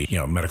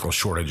medical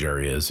shortage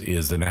areas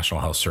is the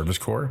National Health Service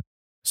Corps.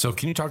 So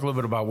can you talk a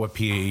little bit about what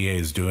PAEA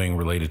is doing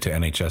related to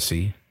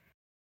NHSC?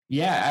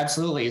 Yeah,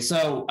 absolutely.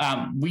 So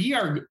we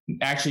are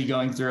actually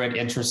going through an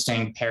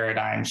interesting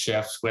paradigm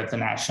shift with the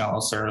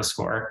National Service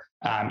Corps,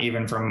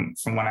 even from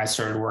when I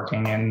started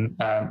working in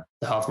the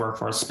health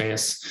workforce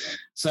space.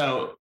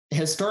 So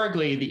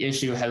historically, the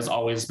issue has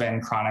always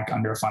been chronic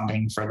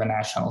underfunding for the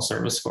National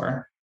Service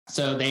Corps.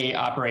 So they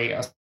operate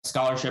a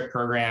scholarship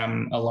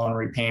program, a loan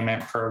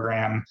repayment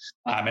program,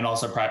 and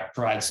also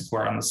provide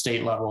support on the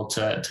state level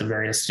to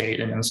various state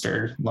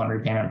administered loan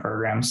repayment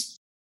programs.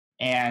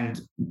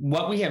 And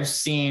what we have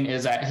seen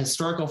is at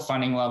historical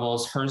funding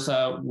levels,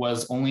 HRSA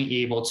was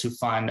only able to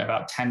fund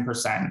about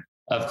 10%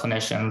 of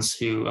clinicians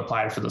who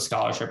applied for the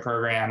scholarship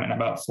program and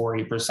about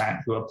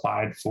 40% who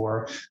applied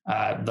for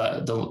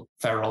the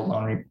federal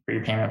loan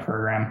repayment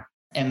program.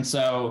 And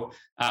so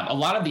a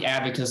lot of the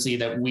advocacy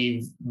that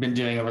we've been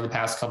doing over the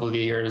past couple of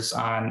years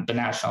on the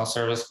National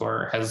Service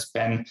Corps has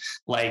been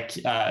like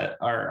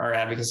our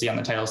advocacy on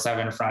the Title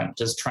VII front,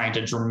 just trying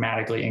to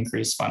dramatically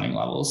increase funding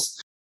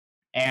levels.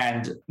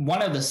 And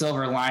one of the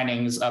silver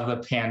linings of the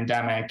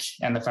pandemic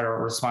and the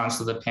federal response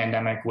to the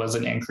pandemic was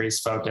an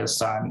increased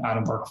focus on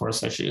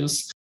workforce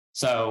issues.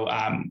 So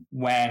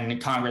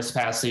when Congress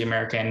passed the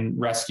American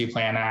Rescue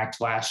Plan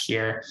Act last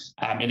year,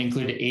 it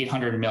included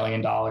 $800 million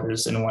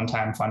in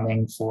one-time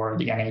funding for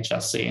the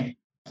NHSC,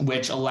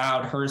 which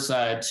allowed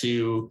HRSA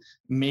to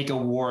make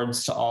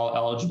awards to all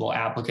eligible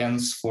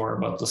applicants for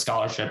both the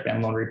scholarship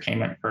and loan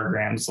repayment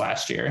programs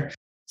last year.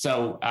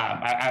 So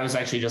I was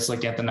actually just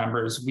looking at the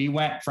numbers. We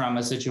went from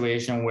a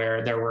situation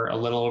where there were a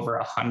little over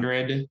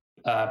 100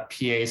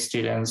 PA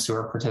students who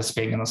are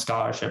participating in the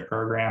scholarship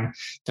program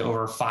to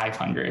over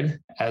 500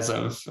 as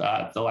of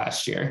the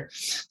last year.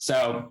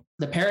 So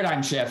the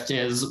paradigm shift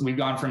is we've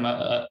gone from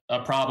a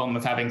problem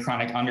of having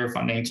chronic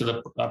underfunding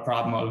to a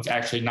problem of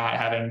actually not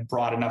having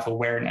broad enough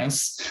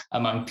awareness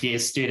among PA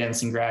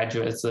students and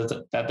graduates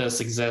that this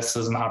exists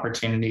as an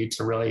opportunity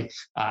to really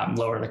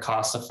lower the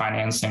cost of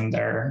financing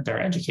their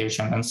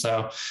education. And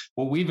so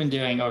what we've been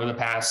doing over the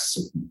past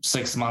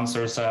 6 months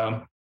or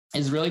so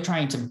is really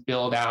trying to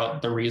build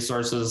out the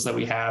resources that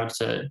we have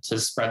to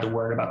spread the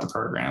word about the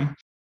program.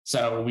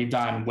 So we've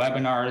done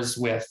webinars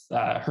with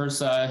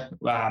HRSA.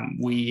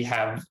 We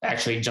have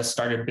actually just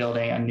started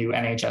building a new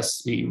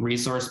NHSC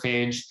resource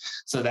page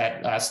so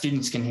that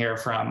students can hear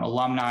from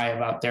alumni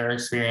about their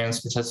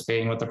experience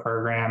participating with the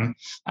program.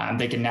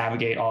 They can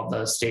navigate all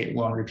the state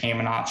loan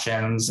repayment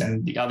options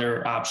and the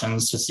other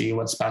options to see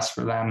what's best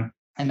for them.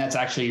 And that's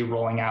actually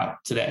rolling out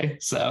today.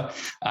 So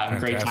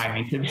great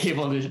timing to be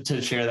able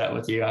to share that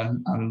with you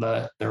on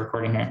the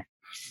recording here.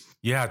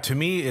 Yeah, to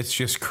me, it's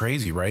just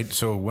crazy, right?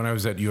 So when I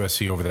was at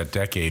USC over that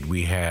decade,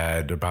 we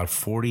had about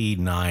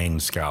 49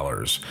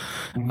 scholars.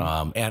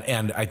 Mm-hmm.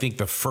 And I think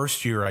the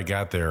first year I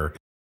got there,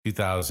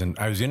 I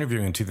was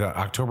interviewing in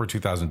October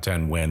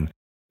 2010 when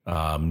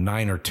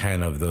 9 or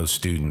 10 of those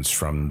students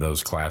from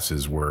those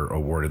classes were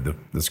awarded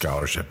the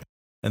scholarship.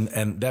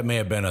 And that may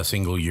have been a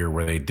single year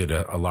where they did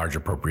a large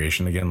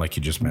appropriation again, like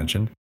you just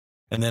mentioned.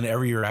 And then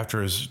every year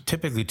after is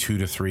typically 2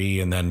 to 3.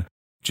 And then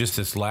just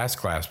this last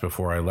class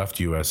before I left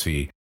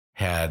USC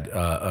had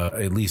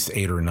at least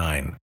 8 or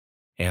 9.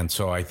 And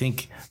so I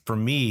think for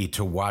me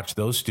to watch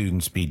those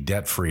students be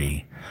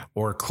debt-free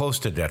or close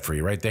to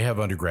debt-free, right? They have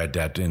undergrad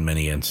debt in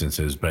many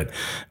instances, but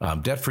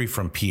debt-free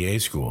from PA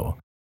school.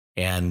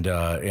 And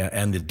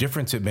the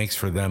difference it makes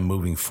for them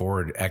moving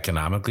forward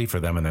economically for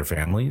them and their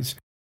families.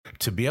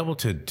 To be able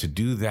to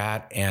do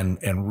that,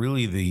 and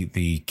really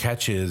the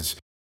catch is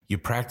you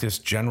practice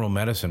general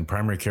medicine,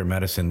 primary care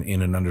medicine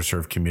in an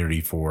underserved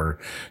community for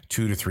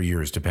 2 to 3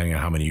 years, depending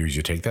on how many years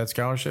you take that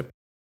scholarship,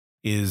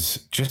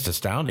 is just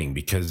astounding,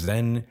 because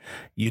then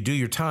you do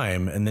your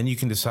time and then you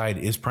can decide,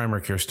 is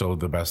primary care still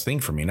the best thing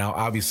for me? Now,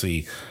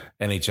 obviously,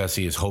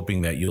 NHSC is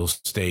hoping that you'll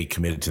stay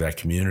committed to that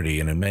community,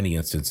 and in many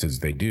instances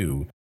they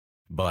do.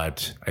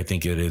 But I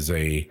think it is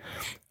a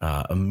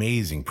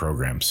amazing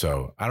program.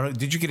 So I don't know,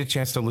 did you get a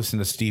chance to listen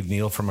to Steve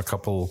Neal from a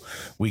couple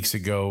weeks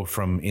ago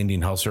from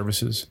Indian Health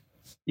Services?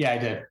 Yeah, I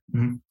did.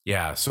 Mm-hmm.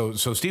 Yeah. So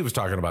Steve was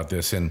talking about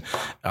this, and,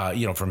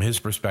 from his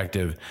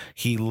perspective,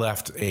 he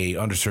left a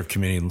underserved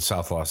community in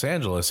South Los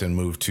Angeles and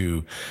moved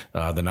to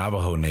the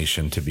Navajo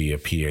Nation to be a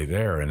PA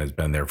there, and has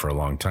been there for a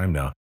long time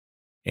now.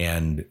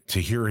 And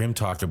to hear him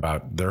talk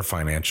about their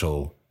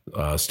financial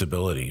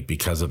stability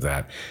because of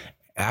that,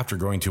 after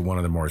going to one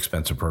of the more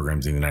expensive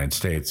programs in the United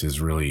States, is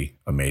really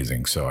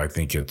amazing. So I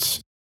think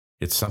it's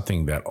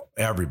something that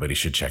everybody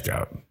should check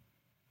out.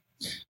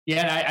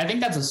 Yeah, I think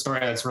that's a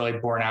story that's really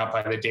borne out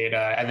by the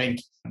data. I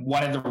think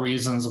one of the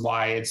reasons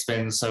why it's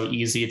been so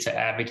easy to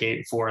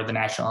advocate for the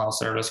National Health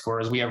Service Corps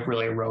is we have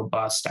really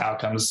robust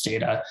outcomes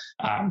data,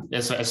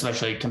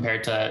 especially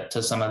compared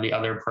to some of the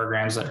other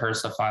programs that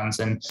HRSA funds.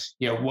 And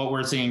what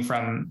we're seeing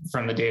from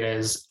the data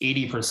is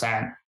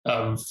 80%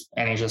 of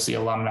NHSC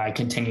alumni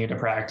continue to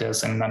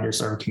practice in an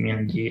underserved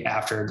community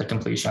after the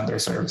completion of their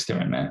service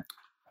commitment.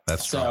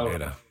 That's strong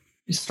data.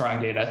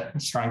 Strong data.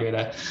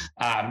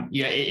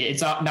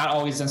 It's not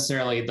always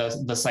necessarily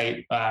the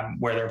site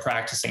where they're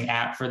practicing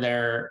at for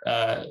their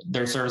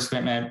service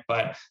commitment,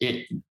 but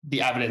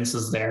the evidence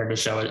is there to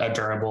show a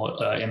durable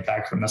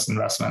impact from this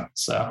investment.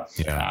 So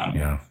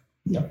yeah.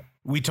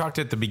 We talked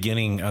at the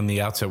beginning, on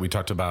the outset, we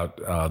talked about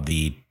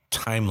the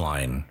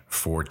timeline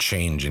for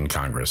change in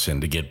Congress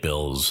and to get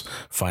bills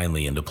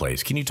finally into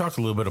place. Can you talk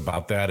a little bit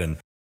about that and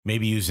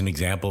maybe use an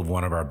example of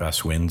one of our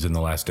best wins in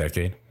the last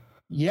decade?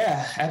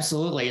 Yeah,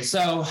 absolutely.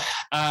 So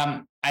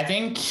I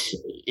think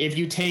if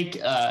you take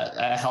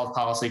a health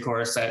policy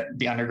course at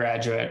the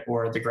undergraduate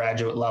or the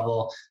graduate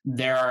level,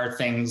 there are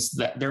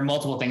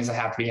multiple things that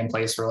have to be in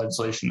place for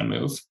legislation to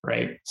move,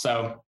 right?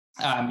 So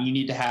you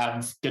need to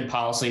have good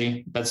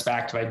policy that's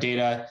backed by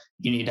data.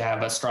 You need to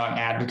have a strong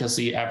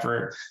advocacy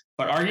effort.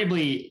 But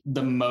arguably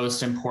the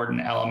most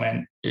important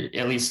element,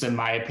 at least in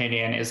my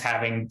opinion, is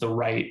having the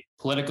right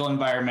political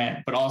environment,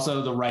 but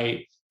also the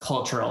right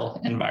cultural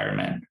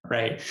environment,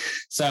 right?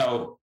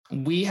 So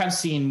we have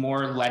seen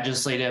more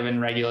legislative and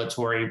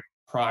regulatory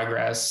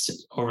progress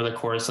over the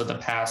course of the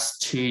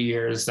past 2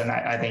 years than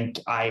I think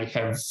I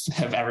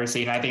have ever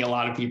seen. I think a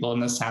lot of people in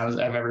this town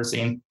have ever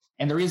seen.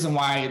 And the reason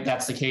why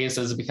that's the case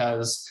is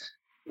because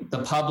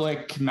the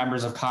public,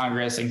 members of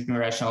Congress and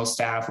congressional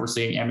staff were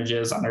seeing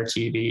images on their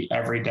TV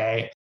every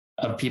day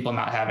of people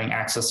not having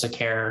access to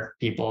care,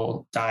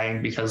 people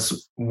dying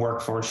because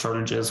workforce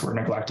shortages were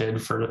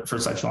neglected for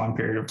such a long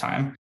period of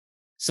time.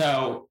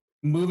 So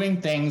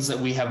moving things that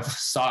we have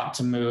sought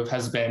to move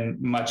has been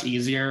much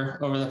easier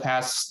over the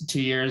past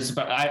 2 years,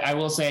 but I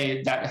will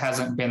say that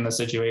hasn't been the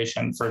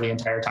situation for the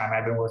entire time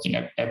I've been working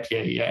at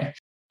PAEA.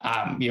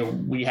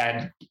 We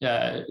had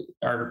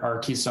our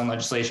keystone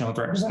legislation with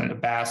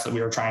Representative Bass that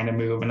we were trying to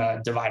move in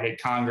a divided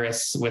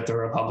Congress with the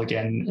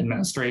Republican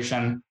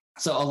administration.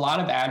 So a lot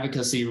of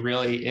advocacy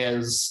really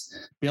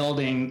is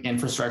building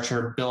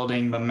infrastructure,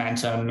 building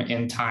momentum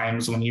in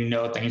times when you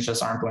know things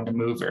just aren't going to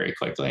move very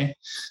quickly.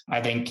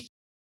 I think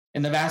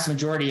in the vast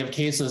majority of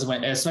cases,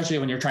 especially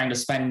when you're trying to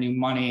spend new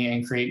money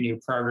and create new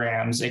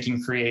programs, it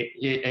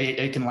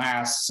can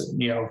last,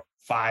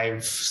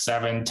 5,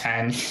 7,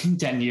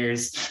 10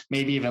 years,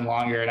 maybe even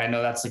longer. And I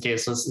know that's the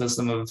case with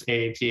some of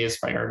AAPA's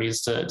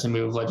priorities to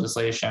move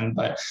legislation.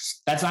 But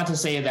that's not to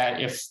say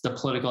that if the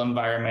political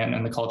environment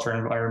and the culture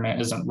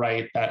environment isn't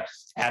right, that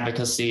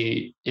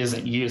advocacy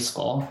isn't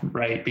useful,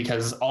 right?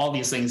 Because all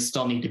these things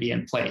still need to be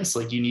in place.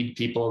 Like you need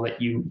people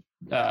that you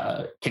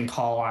can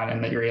call on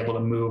and that you're able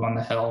to move on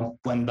the Hill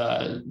when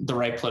the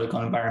right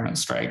political environment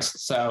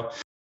strikes. So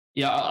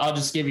I'll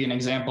just give you an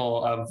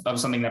example of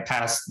something that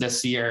passed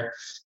this year.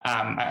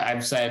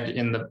 I've said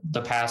in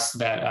the past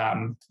that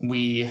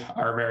we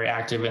are very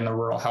active in the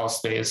rural health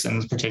space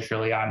and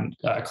particularly on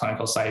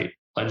clinical site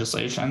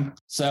legislation.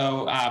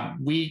 So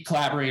we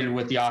collaborated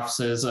with the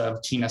offices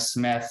of Tina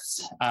Smith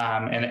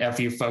and a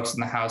few folks on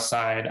the House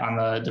side on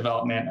the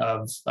development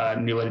of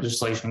new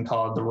legislation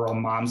called the Rural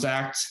Moms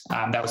Act.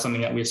 That was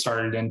something that we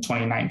started in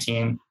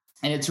 2019.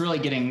 And it's really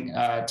getting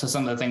to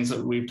some of the things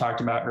that we've talked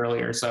about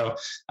earlier. So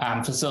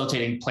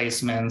facilitating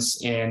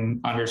placements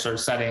in underserved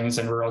settings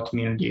and rural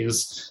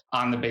communities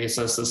on the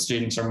basis that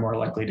students are more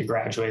likely to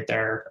graduate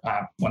there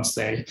once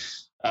they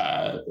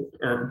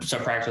or to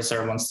practice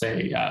there once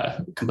they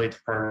complete the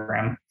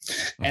program.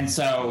 And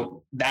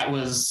so that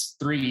was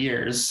 3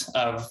 years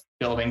of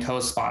building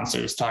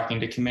co-sponsors, talking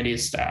to committee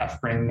staff,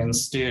 bringing in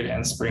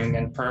students, bringing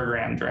in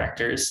program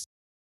directors.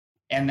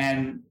 And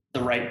then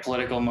the right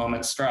political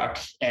moment struck,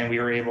 and we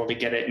were able to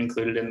get it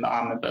included in the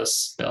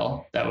omnibus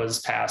bill that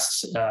was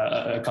passed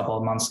a couple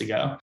of months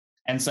ago.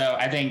 And so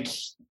I think,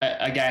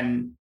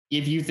 again,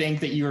 if you think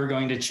that you are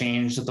going to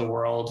change the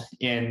world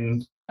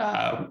in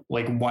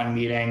like one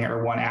meeting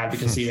or one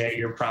advocacy day,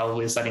 you're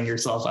probably setting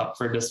yourself up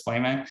for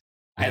disappointment.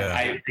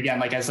 Yeah. Again,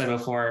 like I said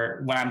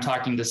before, when I'm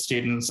talking to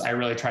students, I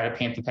really try to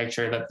paint the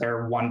picture that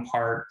they're one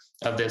part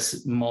of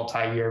this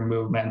multi-year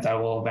movement that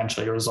will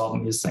eventually result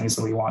in these things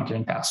that we want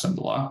getting passed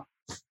into law.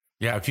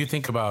 Yeah, if you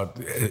think about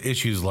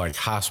issues like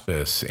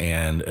hospice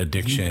and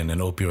addiction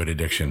and opioid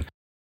addiction,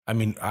 I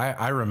mean,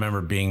 I remember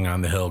being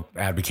on the Hill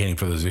advocating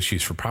for those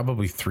issues for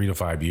probably 3 to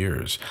 5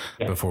 years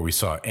before we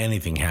saw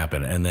anything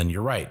happen. And then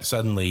you're right,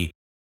 suddenly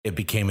it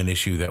became an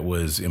issue that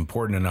was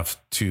important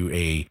enough to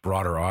a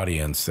broader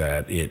audience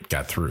that it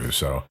got through.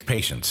 So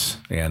patience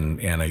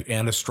and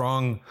a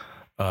strong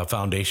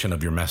foundation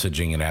of your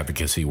messaging and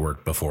advocacy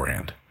work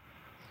beforehand.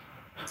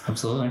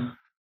 Absolutely.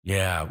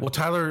 Yeah. Well,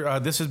 Tyler,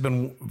 this has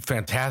been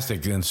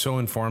fantastic and so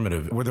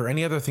informative. Were there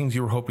any other things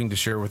you were hoping to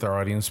share with our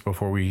audience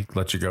before we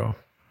let you go?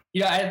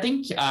 Yeah, I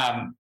think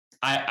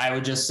I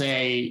would just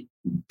say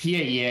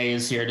PAEA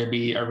is here to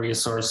be a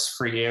resource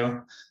for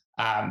you.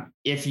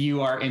 If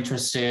you are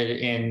interested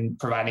in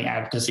providing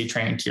advocacy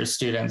training to your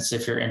students,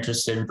 if you're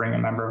interested in bringing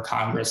a member of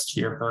Congress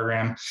to your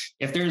program,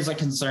 if there's a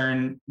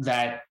concern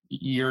that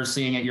you're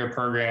seeing at your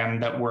program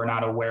that we're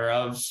not aware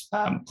of,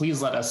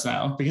 please let us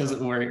know, because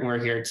we're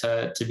here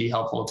to be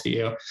helpful to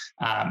you.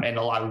 And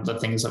a lot of the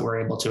things that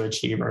we're able to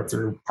achieve are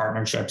through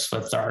partnerships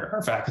with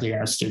our faculty and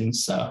our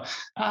students. So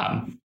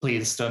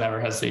please don't ever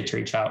hesitate to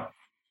reach out.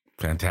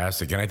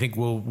 Fantastic. And I think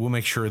we'll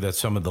make sure that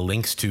some of the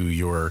links to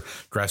your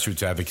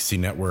grassroots advocacy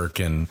network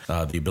and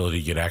the ability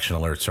to get action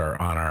alerts are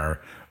on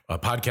our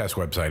podcast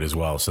website as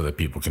well, so that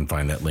people can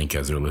find that link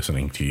as they're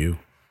listening to you.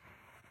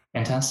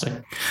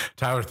 Fantastic.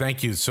 Tyler,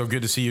 thank you. So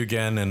good to see you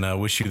again,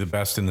 and wish you the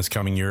best in this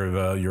coming year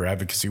of your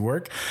advocacy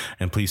work.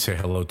 And please say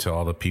hello to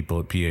all the people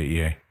at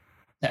PAEA.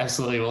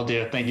 Absolutely, will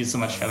do. Thank you so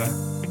much, Kevin.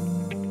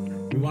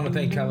 We want to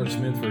thank Tyler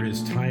Smith for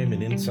his time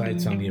and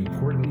insights on the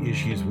important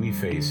issues we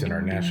face in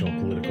our national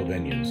political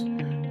venues.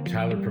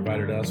 Tyler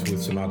provided us with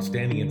some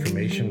outstanding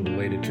information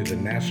related to the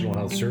National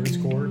Health Service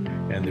Corps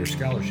and their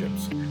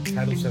scholarships,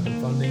 Title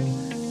VII funding,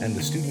 and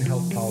the Student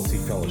Health Policy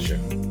Fellowship.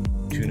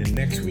 Tune in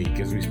next week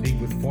as we speak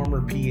with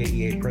former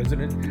PAEA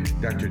President,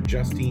 Dr.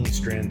 Justine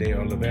Strande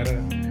Oliveira,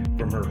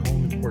 from her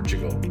home in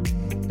Portugal.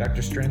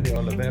 Dr. Strande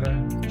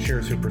Oliveira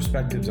shares her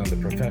perspectives on the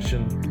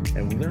profession,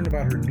 and we learn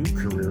about her new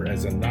career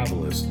as a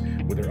novelist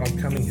with her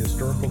upcoming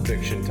historical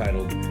fiction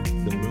titled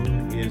The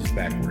Moon is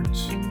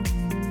Backwards.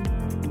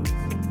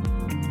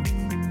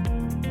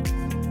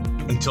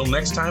 Until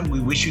next time, we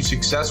wish you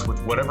success with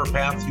whatever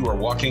path you are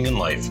walking in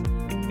life,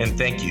 and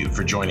thank you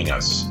for joining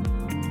us.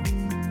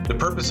 The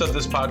purpose of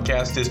this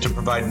podcast is to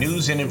provide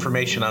news and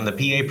information on the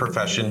PA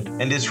profession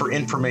and is for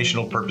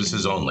informational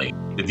purposes only.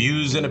 The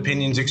views and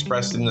opinions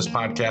expressed in this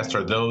podcast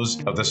are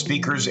those of the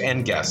speakers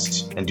and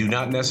guests and do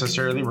not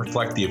necessarily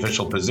reflect the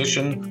official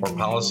position or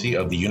policy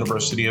of the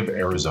University of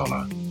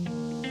Arizona.